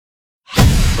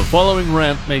The following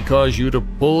rant may cause you to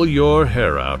pull your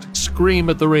hair out, scream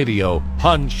at the radio,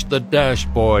 punch the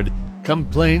dashboard.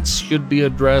 Complaints should be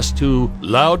addressed to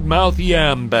loudmouth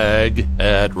yambag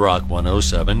at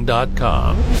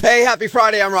rock107.com. Hey, happy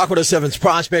Friday. I'm Rock 107's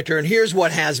Prospector, and here's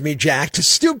what has me jacked.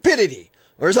 Stupidity.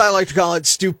 Or as I like to call it,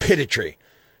 stupiditry.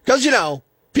 Because,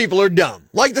 people are dumb.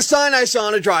 Like the sign I saw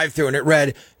on a drive-thru, and it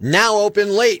read, now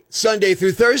open late, Sunday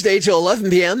through Thursday till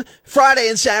 11 p.m., Friday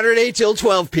and Saturday till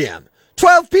 12 p.m.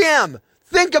 12 p.m.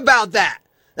 Think about that.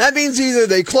 That means either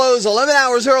they close 11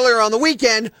 hours earlier on the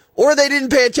weekend, or they didn't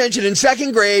pay attention in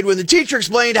second grade when the teacher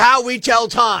explained how we tell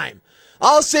time.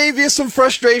 I'll save you some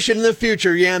frustration in the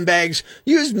future, yambags.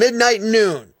 Use midnight and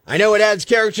noon. I know it adds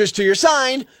characters to your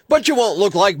sign, but you won't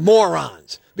look like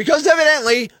morons. Because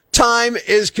evidently, time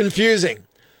is confusing.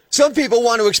 Some people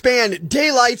want to expand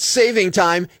daylight saving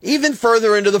time even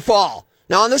further into the fall.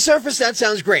 Now, on the surface, that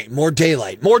sounds great. More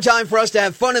daylight, more time for us to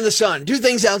have fun in the sun, do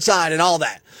things outside and all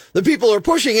that. The people are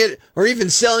pushing it or even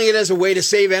selling it as a way to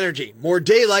save energy. More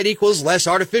daylight equals less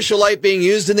artificial light being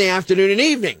used in the afternoon and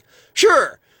evening.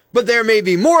 Sure, but there may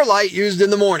be more light used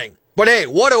in the morning. But hey,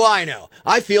 what do I know?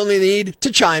 I feel the need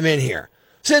to chime in here.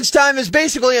 Since time is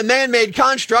basically a man-made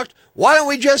construct, why don't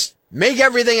we just make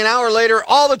everything an hour later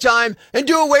all the time and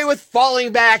do away with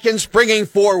falling back and springing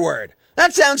forward?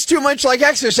 That sounds too much like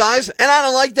exercise, and I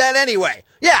don't like that anyway.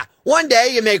 Yeah, one day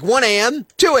you make 1 a.m.,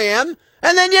 2 a.m.,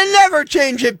 and then you never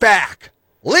change it back.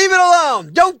 Leave it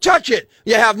alone. Don't touch it.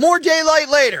 You have more daylight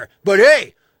later. But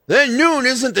hey, then noon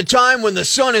isn't the time when the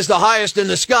sun is the highest in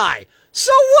the sky.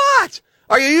 So what?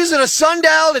 Are you using a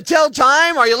sundial to tell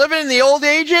time? Are you living in the old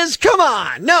ages? Come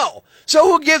on, no. So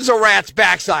who gives a rat's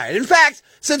backside? In fact,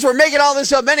 since we're making all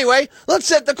this up anyway, let's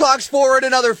set the clocks forward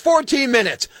another 14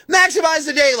 minutes. Maximize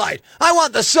the daylight. I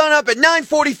want the sun up at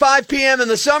 9:45 p.m. in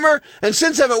the summer, and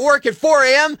since I'm at work at 4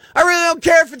 a.m., I really don't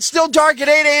care if it's still dark at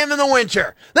 8 a.m. in the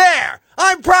winter. There!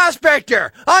 I'm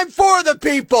Prospector! I'm for the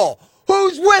people!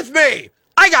 Who's with me?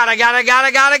 I gotta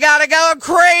go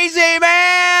crazy,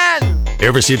 man!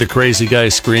 Ever see the crazy guy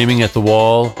screaming at the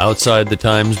wall outside the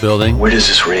Times building? Where does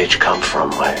this rage come from,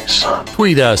 my son?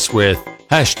 Tweet us with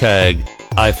hashtag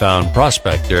I found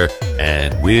Prospector,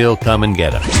 and we'll come and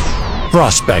get him.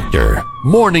 Prospector,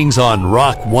 mornings on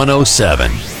Rock 107.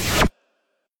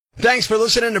 Thanks for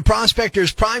listening to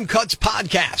Prospector's Prime Cuts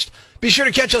podcast. Be sure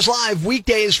to catch us live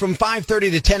weekdays from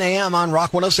 5:30 to 10 a.m. on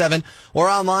Rock 107 or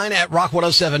online at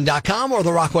rock107.com or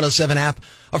the Rock 107 app,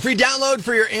 a free download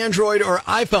for your Android or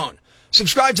iPhone.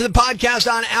 Subscribe to the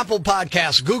podcast on Apple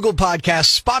Podcasts, Google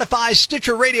Podcasts, Spotify,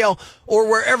 Stitcher Radio, or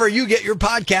wherever you get your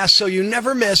podcasts so you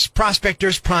never miss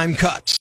Prospector's Prime Cuts.